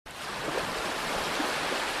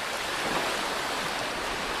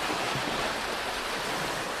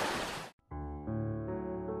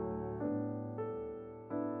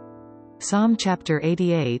Psalm chapter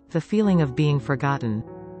 88, the feeling of being forgotten.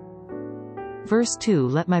 Verse 2.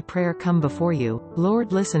 Let my prayer come before you,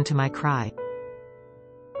 Lord, listen to my cry.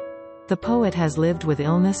 The poet has lived with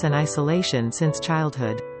illness and isolation since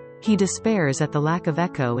childhood. He despairs at the lack of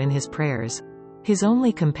echo in his prayers. His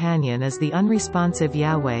only companion is the unresponsive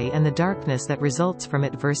Yahweh and the darkness that results from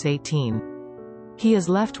it. Verse 18. He is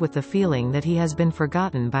left with the feeling that he has been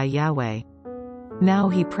forgotten by Yahweh. Now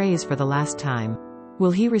he prays for the last time. Will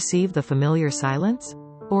he receive the familiar silence?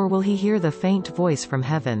 Or will he hear the faint voice from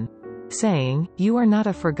heaven, saying, "You are not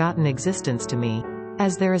a forgotten existence to me"?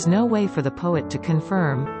 As there is no way for the poet to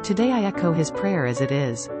confirm, today I echo his prayer as it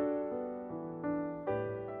is.